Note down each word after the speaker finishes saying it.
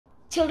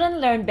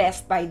Children learn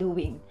best by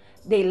doing.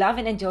 They love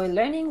and enjoy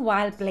learning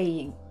while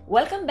playing.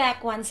 Welcome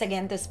back once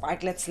again to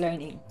Sparklet's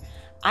Learning.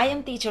 I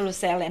am Teacher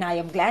Rosel and I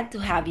am glad to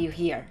have you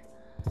here.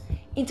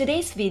 In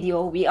today's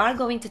video, we are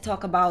going to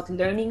talk about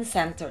learning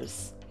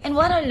centers. And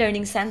what are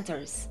learning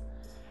centers?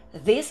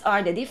 These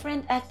are the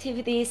different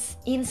activities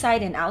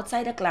inside and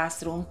outside a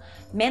classroom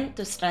meant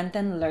to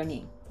strengthen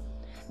learning.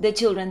 The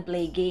children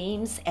play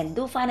games and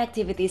do fun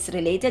activities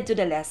related to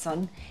the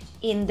lesson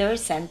in their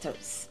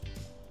centers.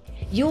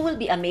 You will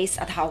be amazed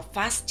at how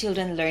fast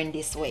children learn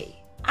this way.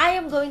 I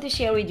am going to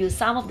share with you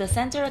some of the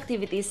center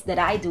activities that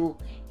I do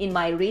in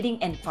my Reading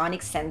and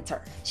Phonics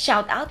Center.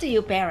 Shout out to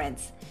you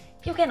parents!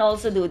 You can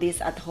also do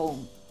this at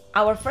home.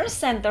 Our first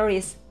center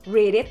is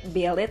Read It,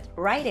 Build It,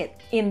 Write It.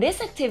 In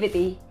this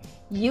activity,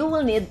 you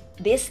will need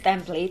this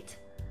template,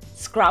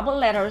 Scrabble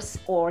letters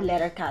or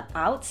letter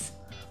cutouts,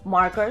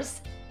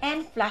 markers,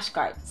 and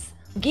flashcards.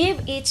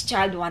 Give each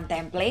child one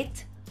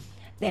template,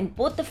 then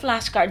put the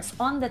flashcards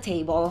on the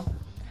table.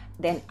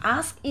 Then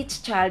ask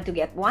each child to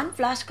get one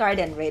flashcard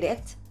and read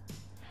it.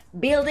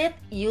 Build it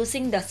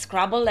using the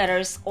Scrabble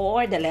letters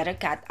or the letter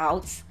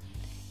cutouts,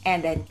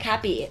 and then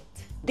copy it.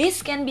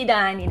 This can be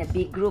done in a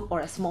big group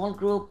or a small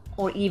group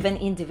or even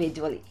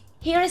individually.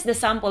 Here is the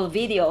sample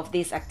video of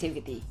this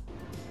activity.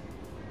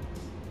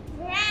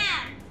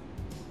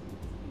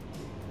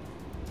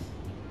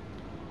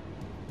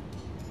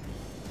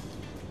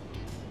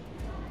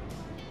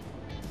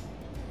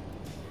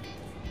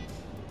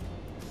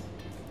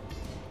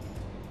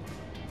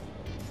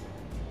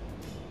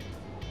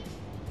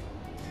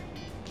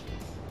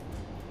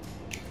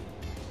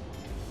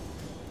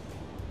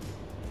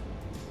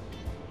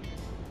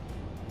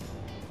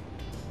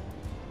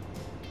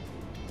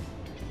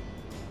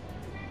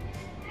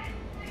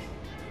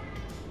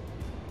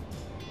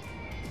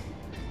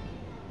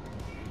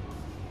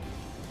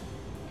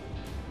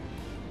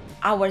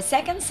 Our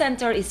second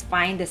center is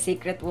Find the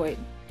Secret Word.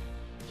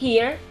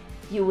 Here,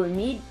 you will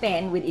need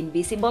pen with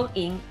invisible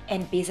ink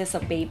and pieces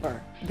of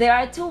paper. There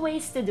are two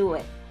ways to do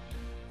it.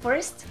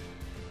 First,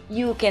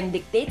 you can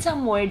dictate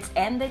some words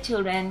and the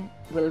children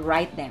will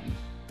write them.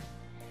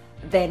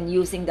 Then,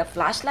 using the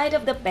flashlight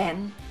of the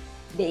pen,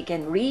 they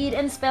can read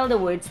and spell the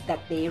words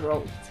that they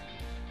wrote.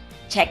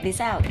 Check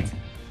this out.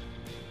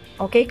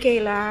 Okay,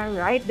 Kayla,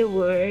 write the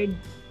word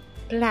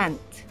plant.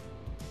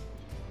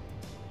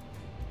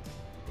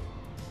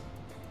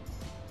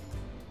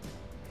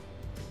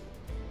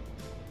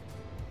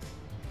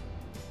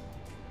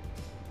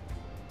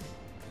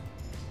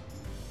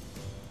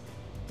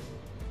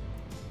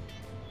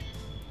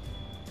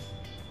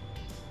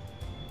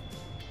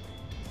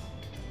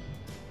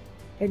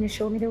 Can you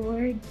show me the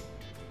word?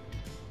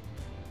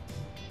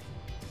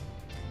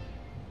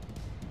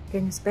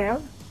 Can you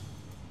spell?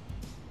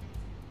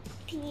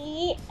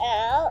 P-L-A-N-T.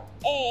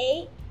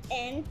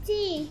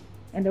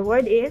 And the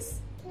word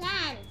is?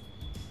 Plant.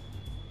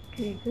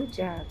 Okay, good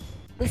job.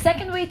 The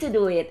second way to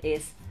do it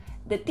is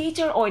the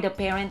teacher or the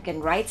parent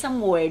can write some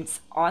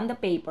words on the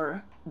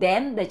paper.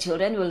 Then the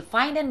children will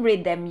find and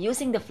read them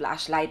using the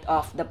flashlight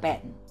of the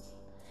pen.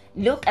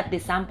 Look at the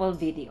sample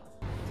video.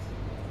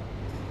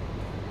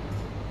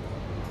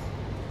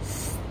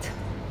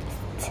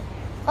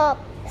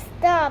 Up,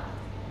 stop,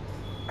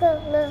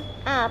 color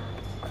up,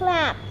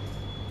 clap,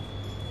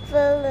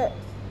 fill,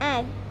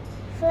 add,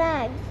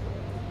 flag,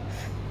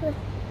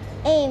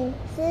 aim,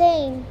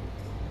 flame.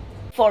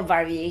 For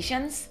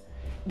variations,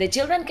 the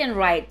children can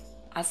write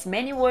as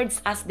many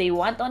words as they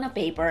want on a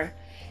paper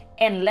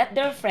and let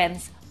their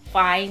friends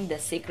find the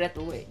secret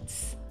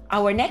words.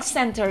 Our next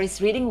center is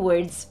Reading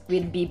Words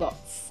with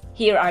Bbots.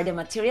 Here are the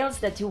materials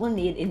that you will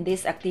need in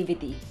this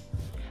activity.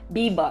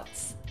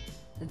 Bbots.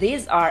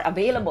 These are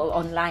available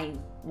online.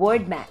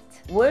 Word mat.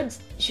 Words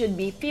should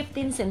be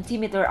 15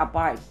 centimeters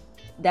apart.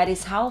 That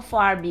is how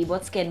far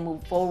Bbots can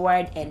move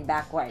forward and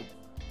backward.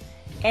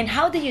 And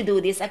how do you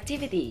do this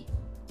activity?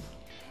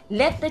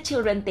 Let the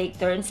children take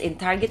turns in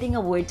targeting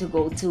a word to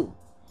go to.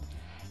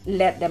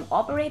 Let them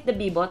operate the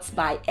Bbots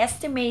by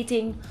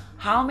estimating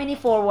how many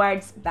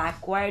forwards,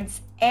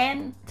 backwards,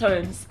 and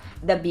turns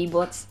the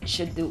Bbots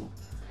should do.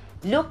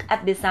 Look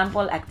at the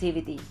sample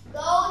activity.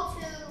 Go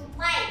to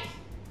Mike.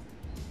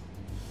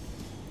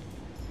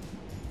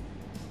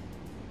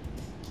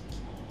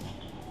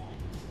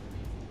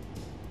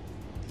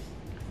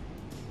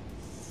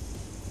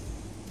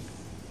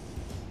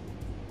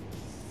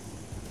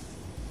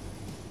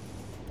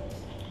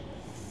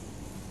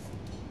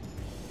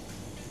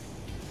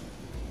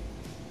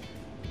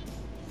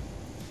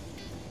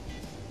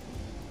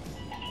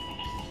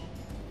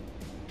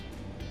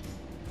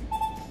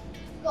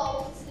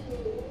 Go to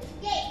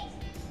gate.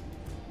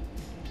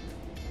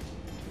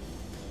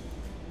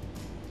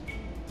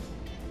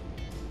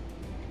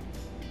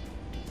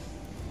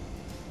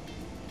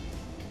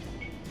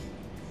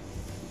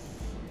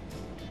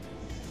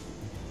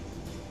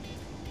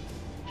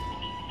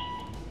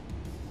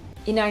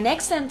 In our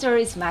next center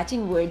is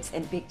matching words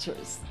and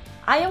pictures.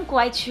 I am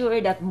quite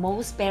sure that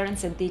most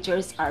parents and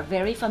teachers are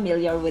very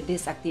familiar with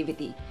this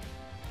activity.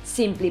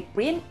 Simply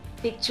print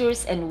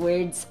pictures and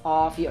words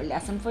of your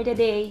lesson for the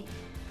day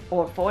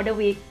or for the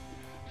week,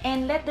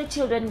 and let the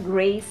children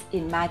grace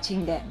in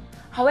matching them.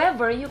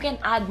 However, you can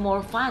add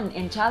more fun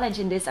and challenge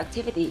in this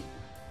activity.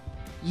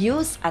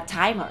 Use a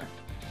timer.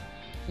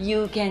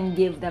 You can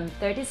give them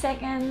 30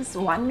 seconds,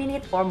 1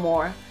 minute or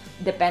more,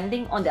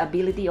 depending on the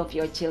ability of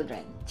your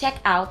children.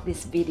 Check out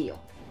this video.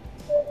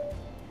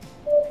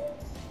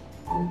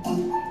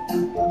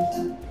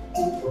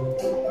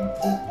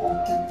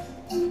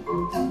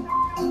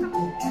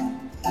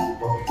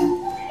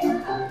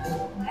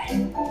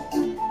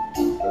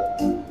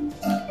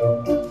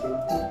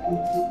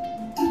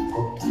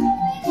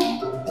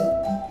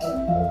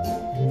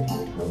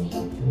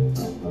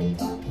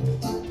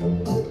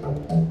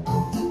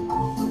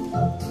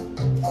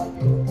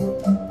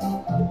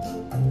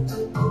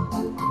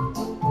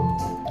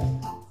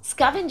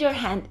 Scavenger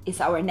hunt is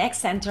our next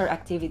center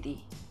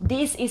activity.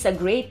 This is a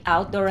great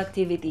outdoor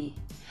activity.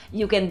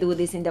 You can do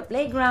this in the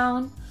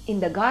playground,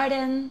 in the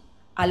garden,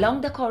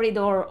 along the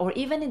corridor, or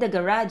even in the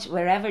garage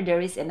wherever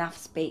there is enough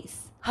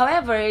space.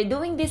 However,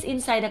 doing this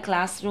inside a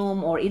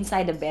classroom or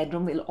inside a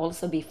bedroom will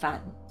also be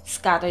fun.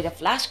 Scatter the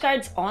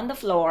flashcards on the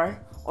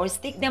floor or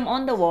stick them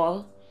on the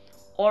wall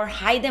or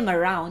hide them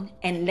around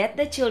and let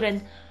the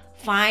children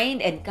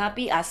find and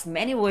copy as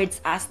many words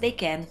as they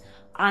can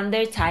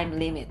under time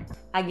limit.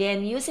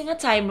 Again, using a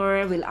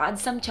timer will add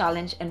some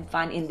challenge and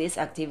fun in this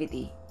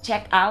activity.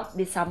 Check out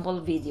the sample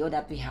video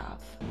that we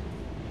have.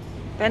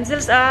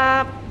 Pencils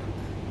up!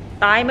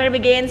 Timer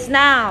begins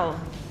now!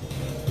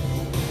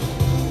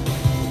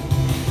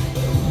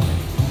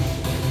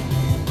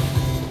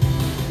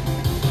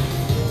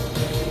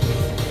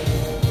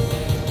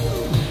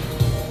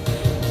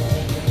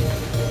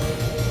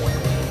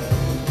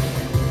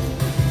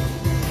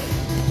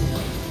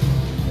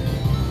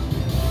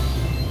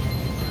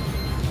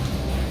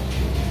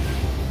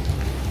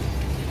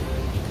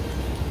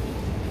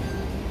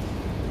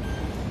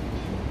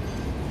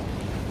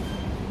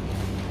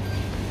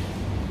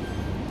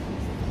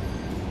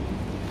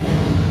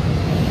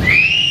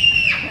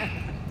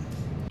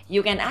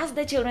 You can ask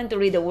the children to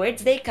read the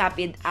words they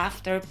copied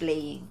after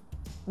playing.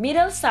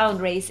 Middle sound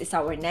race is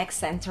our next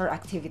center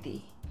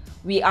activity.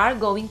 We are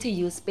going to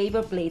use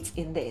paper plates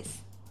in this.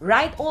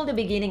 Write all the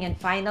beginning and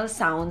final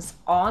sounds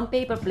on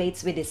paper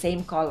plates with the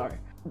same color.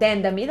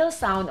 Then the middle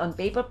sound on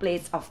paper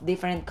plates of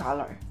different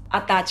color.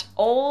 Attach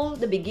all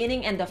the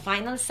beginning and the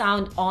final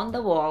sound on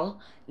the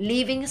wall,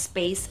 leaving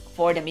space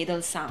for the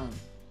middle sound.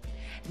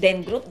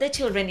 Then group the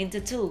children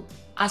into two.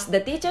 As the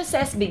teacher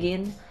says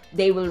begin,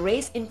 they will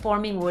race in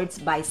forming words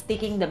by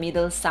sticking the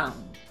middle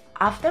sound.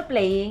 After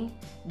playing,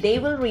 they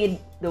will read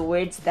the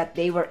words that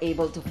they were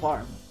able to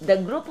form. The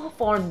group who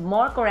formed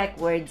more correct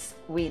words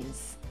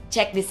wins.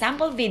 Check the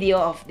sample video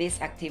of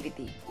this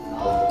activity.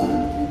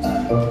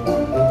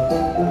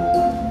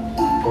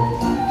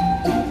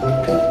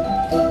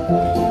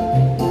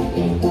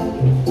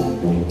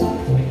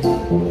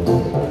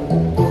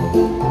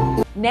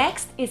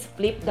 Next is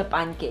flip the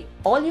pancake.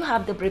 All you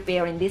have to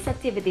prepare in this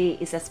activity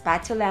is a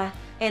spatula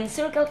and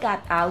circle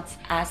cutouts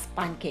as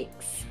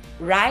pancakes.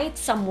 Write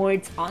some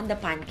words on the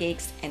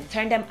pancakes and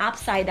turn them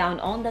upside down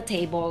on the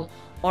table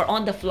or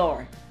on the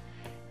floor.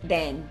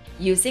 Then,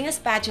 using a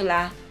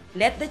spatula,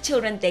 let the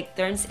children take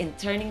turns in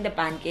turning the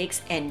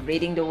pancakes and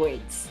reading the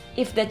words.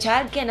 If the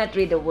child cannot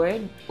read the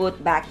word,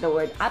 put back the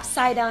word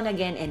upside down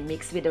again and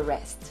mix with the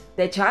rest.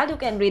 The child who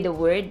can read the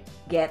word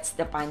gets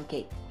the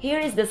pancake. Here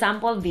is the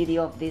sample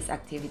video of this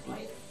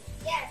activity.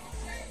 Yes.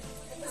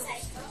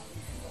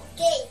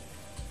 Okay.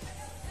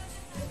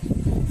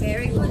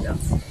 Very good.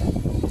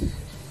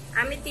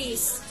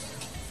 Amethyst.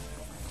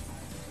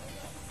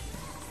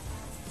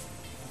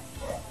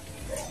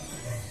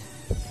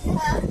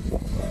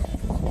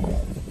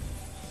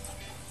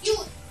 You.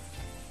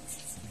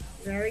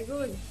 Very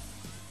good.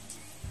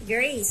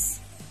 Grace.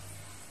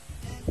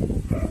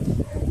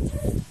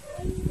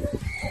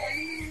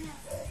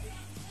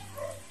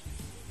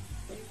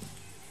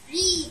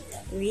 Read.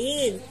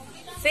 Read.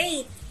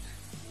 Faith.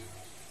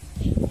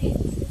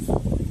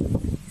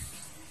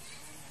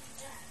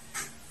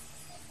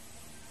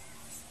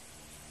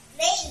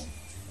 Play.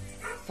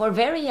 For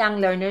very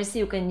young learners,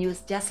 you can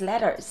use just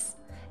letters.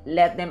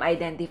 Let them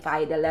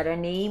identify the letter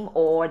name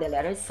or the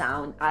letter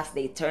sound as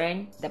they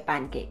turn the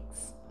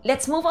pancakes.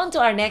 Let's move on to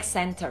our next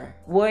center,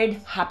 word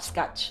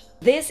hopscotch.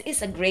 This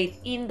is a great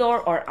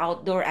indoor or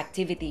outdoor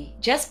activity.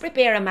 Just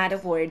prepare a mat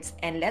of words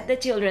and let the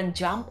children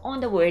jump on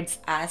the words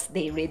as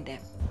they read them.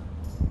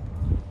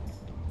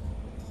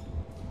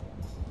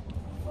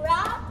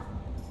 Rock.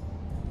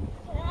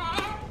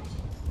 Clap.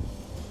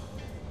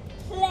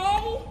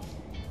 Play.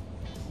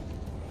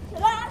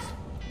 Clap.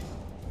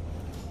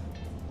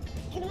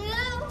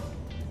 Glue.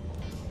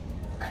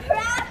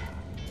 Crap.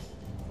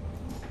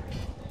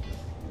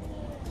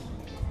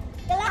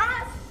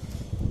 Glass.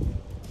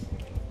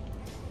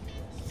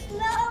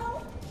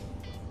 Snow.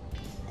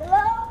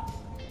 Glow.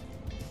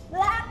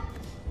 Black.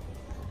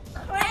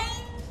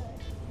 Crane.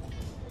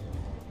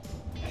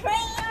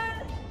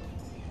 Crayon.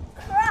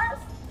 Cross.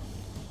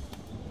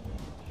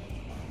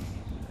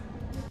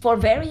 For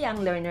very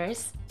young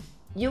learners,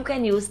 you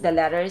can use the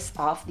letters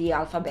of the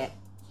alphabet.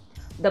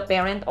 The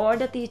parent or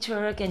the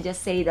teacher can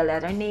just say the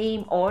letter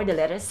name or the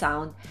letter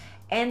sound,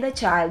 and the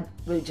child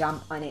will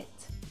jump on it.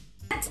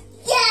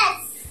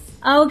 Yes.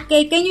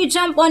 Okay, can you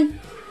jump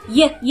on?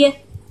 Yeah, yeah.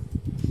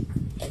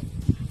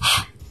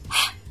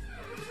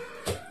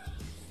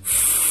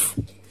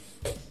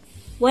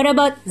 What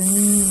about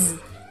Z?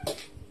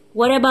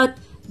 What about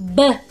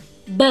B,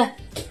 B,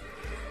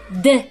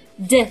 D,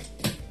 D?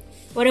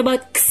 What about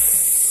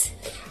X,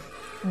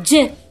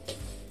 J?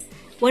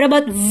 What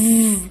about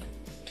V,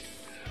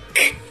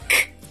 K,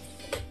 K,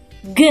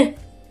 G,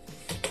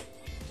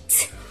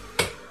 T,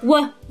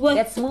 W, W?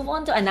 Let's move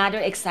on to another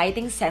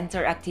exciting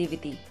center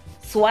activity.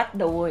 Swat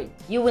the word.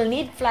 You will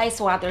need fly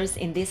swatters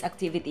in this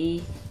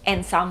activity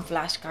and some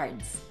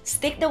flashcards.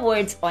 Stick the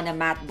words on a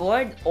mat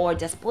board or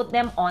just put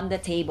them on the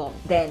table.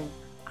 Then,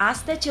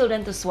 ask the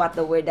children to swat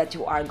the word that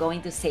you are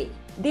going to say.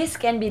 This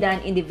can be done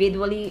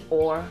individually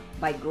or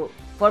by group.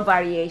 For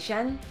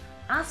variation,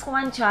 ask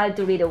one child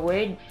to read a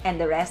word and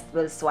the rest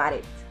will swat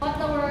it. Swat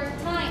the word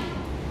time.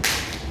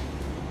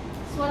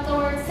 Swat the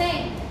word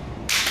sing.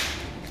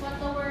 Swat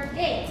the word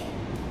gate.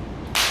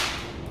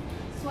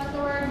 Swat the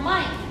word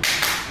mic.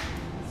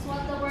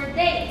 Swat the word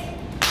date.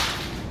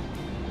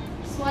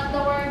 Swat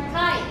the word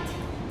kite.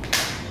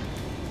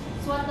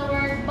 Swat the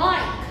word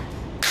bike.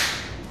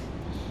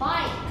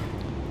 Bike.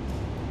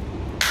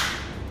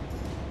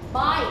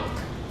 Bike.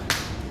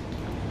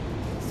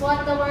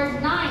 Swat the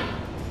word nine.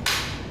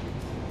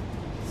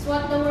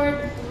 Swat the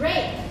word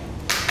rake.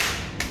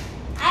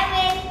 I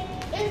win.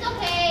 It's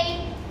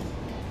okay.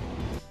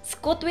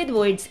 Scoot with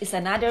words is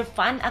another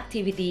fun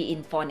activity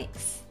in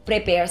phonics.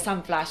 Prepare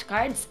some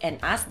flashcards and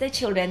ask the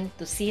children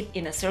to sit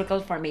in a circle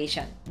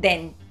formation.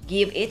 Then,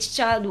 give each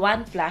child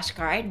one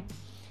flashcard.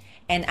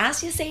 And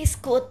as you say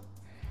scoot,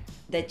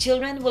 the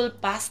children will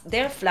pass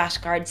their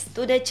flashcards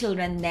to the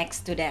children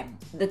next to them.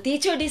 The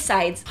teacher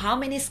decides how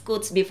many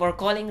scoots before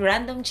calling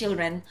random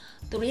children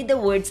to read the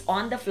words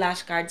on the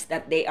flashcards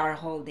that they are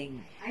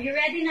holding. Are you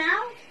ready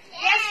now?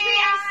 Yes, we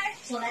are.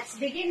 So let's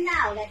begin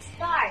now. Let's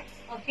start.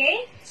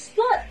 Okay?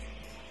 Scoot.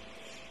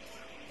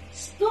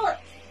 Scoot.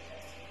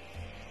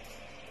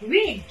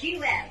 Read,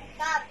 Jewel.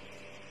 Stop.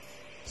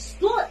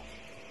 Scoot.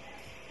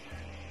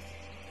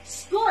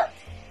 Scoot.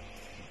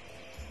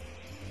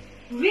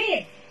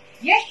 Read,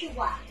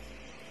 Yeshua.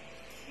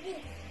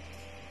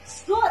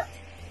 Scoot.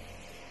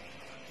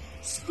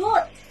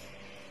 Scoot.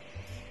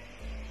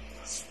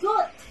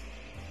 Scoot.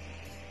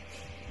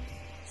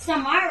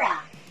 Samara.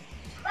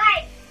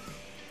 Bye.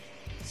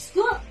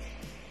 Scoot.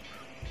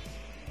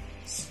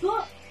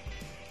 Scoot.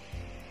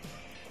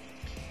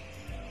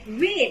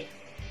 Read,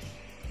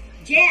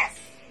 Jess.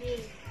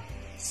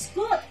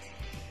 Scoot.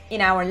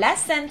 In our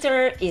last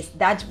center is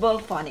dodgeball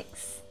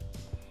phonics.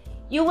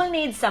 You will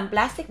need some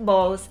plastic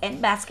balls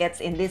and baskets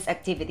in this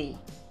activity.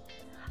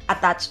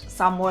 Attach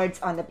some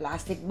words on the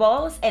plastic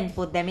balls and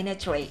put them in a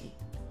tray.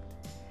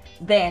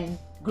 Then,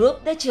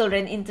 group the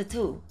children into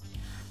two.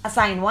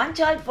 Assign one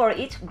child for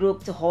each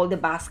group to hold the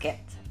basket.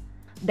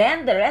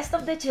 Then, the rest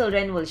of the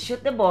children will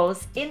shoot the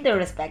balls in their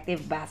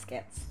respective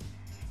baskets.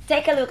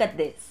 Take a look at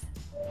this.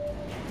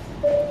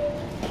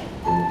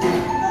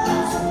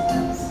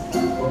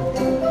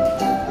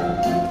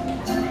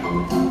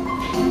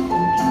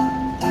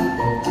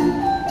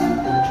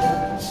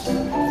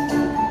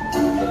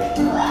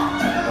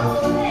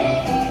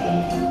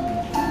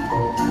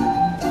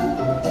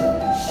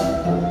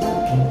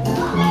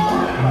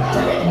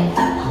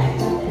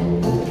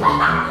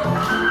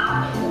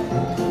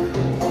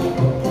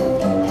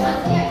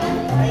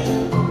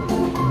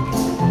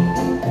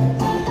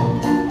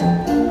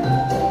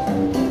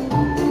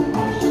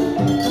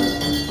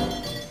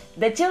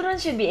 The children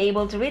should be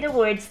able to read the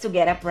words to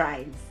get a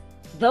prize.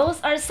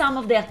 Those are some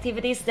of the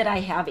activities that I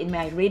have in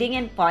my Reading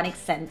and Phonics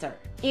Center.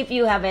 If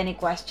you have any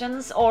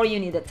questions or you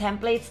need the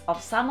templates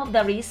of some of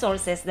the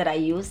resources that I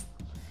used,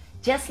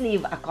 just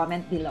leave a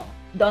comment below.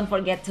 Don't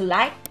forget to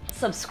like,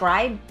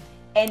 subscribe,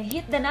 and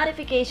hit the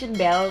notification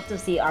bell to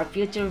see our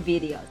future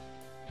videos.